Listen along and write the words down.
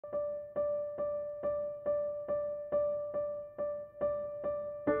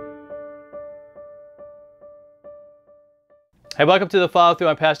Hey, welcome to the Follow Through.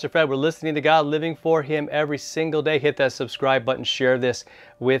 I'm Pastor Fred. We're listening to God, living for Him every single day. Hit that subscribe button, share this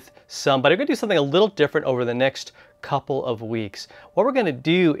with somebody. We're going to do something a little different over the next couple of weeks. What we're going to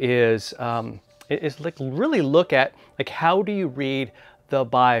do is really look at how do you read the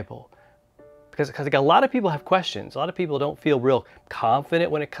Bible? Because a lot of people have questions. A lot of people don't feel real confident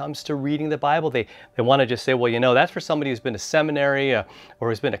when it comes to reading the Bible. They want to just say, well, that's for somebody who's been to seminary or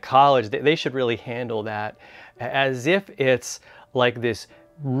who's been to college. They should really handle that, as if it's like this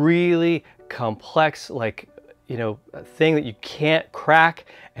really complex, thing that you can't crack,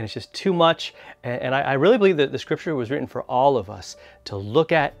 and it's just too much. And I really believe that the Scripture was written for all of us to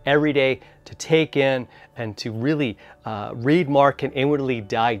look at every day, to take in, and to really read, mark, and inwardly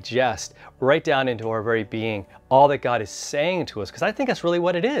digest right down into our very being all that God is saying to us, because I think that's really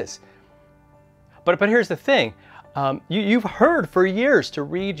what it is. But here's the thing. You've heard for years to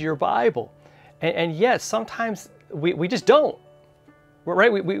read your Bible, and yet sometimes we just don't.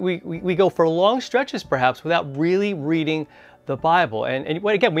 Right? We go for long stretches perhaps without really reading the Bible. And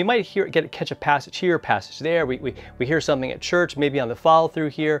again, we might catch a passage here, a passage there. We hear something at church, maybe on the follow through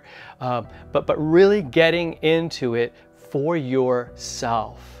here, but really getting into it for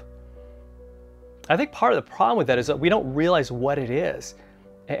yourself. I think part of the problem with that is that we don't realize what it is.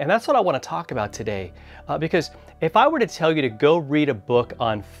 And that's what I want to talk about today. Because if I were to tell you to go read a book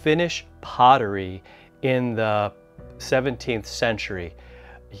on Finnish pottery in the 17th century,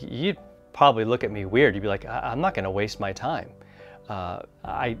 you'd probably look at me weird. You'd be like, I'm not going to waste my time.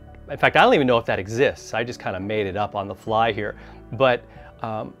 In fact, I don't even know if that exists. I just kind of made it up on the fly here. But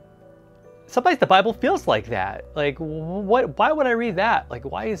sometimes the Bible feels like that. Why would I read that?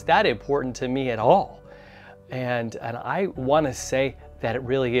 Why is that important to me at all? And I want to say that it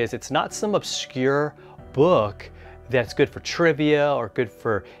really is. It's not some obscure book that's good for trivia or good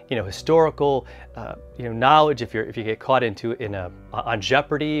for historical knowledge if you get caught on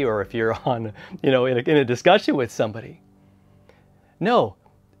Jeopardy, or if you're on in a discussion with somebody. No,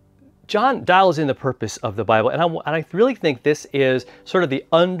 John dials in the purpose of the Bible, and I really think this is sort of the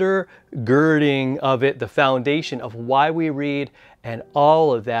undergirding of it, the foundation of why we read and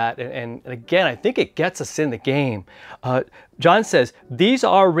all of that. And again, I think it gets us in the game. John says, these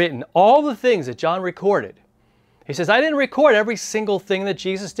are written, all the things that John recorded. He says, I didn't record every single thing that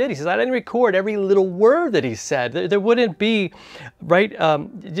Jesus did. He says, I didn't record every little word that he said. There wouldn't be, right?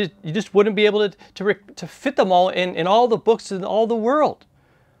 You just wouldn't be able to fit them all in all the books in all the world.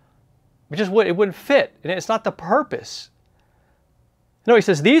 It wouldn't fit, and it's not the purpose. No, he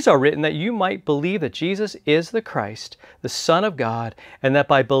says, these are written that you might believe that Jesus is the Christ, the Son of God, and that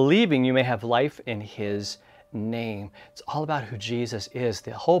by believing you may have life in His name. It's all about who Jesus is,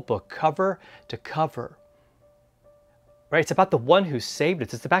 the whole book, cover to cover. Right? It's about the one who saved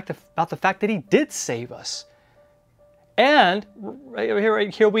us. It's about the fact that He did save us. And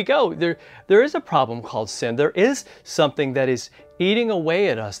right here we go. There is a problem called sin. There is something that is eating away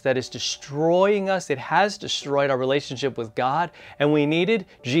at us, that is destroying us. It has destroyed our relationship with God, and we needed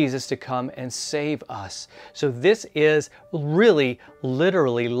Jesus to come and save us. So this is really,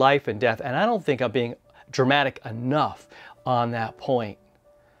 literally life and death. And I don't think I'm being dramatic enough on that point.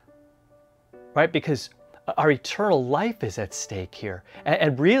 Right? Because our eternal life is at stake here.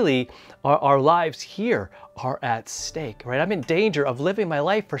 And really, our lives here are at stake, right? I'm in danger of living my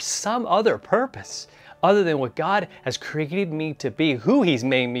life for some other purpose other than what God has created me to be, who He's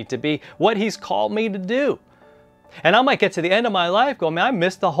made me to be, what He's called me to do. And I might get to the end of my life going, man, I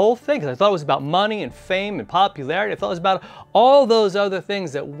missed the whole thing, because I thought it was about money and fame and popularity. I thought it was about all those other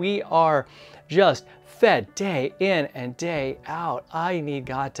things that we are just fed day in and day out. I need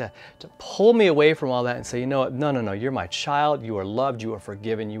God to pull me away from all that and say, you know what? No, you're my child. You are loved. You are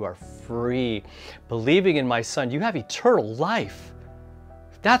forgiven. You are free. Believing in my Son, you have eternal life.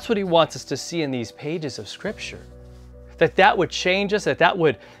 That's what He wants us to see in these pages of Scripture. That would change us, that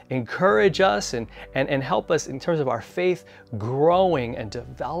would encourage us and help us in terms of our faith growing and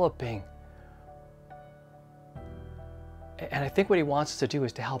developing. And I think what He wants us to do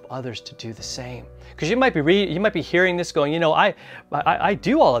is to help others to do the same. Because you might be hearing this going, I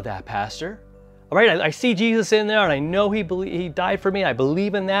do all of that, Pastor. All right, I see Jesus in there, and I know He died for me. I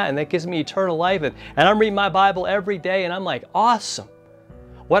believe in that, and that gives me eternal life. And I'm reading my Bible every day, and I'm like, awesome.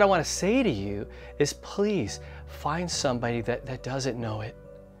 What I want to say to you is, please find somebody that doesn't know it.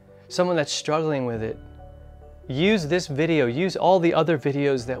 Someone that's struggling with it. Use this video, use all the other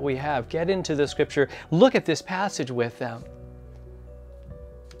videos that we have. Get into the Scripture, look at this passage with them.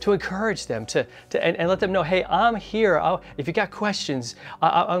 To encourage them, and let them know, hey, I'm here. If you got questions,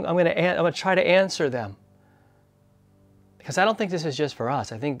 I'm going to try to answer them. Because I don't think this is just for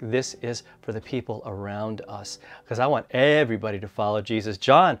us. I think this is for the people around us. Because I want everybody to follow Jesus.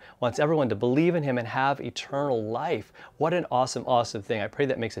 John wants everyone to believe in him and have eternal life. What an awesome, awesome thing. I pray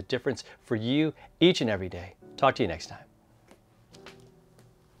that makes a difference for you each and every day. Talk to you next time.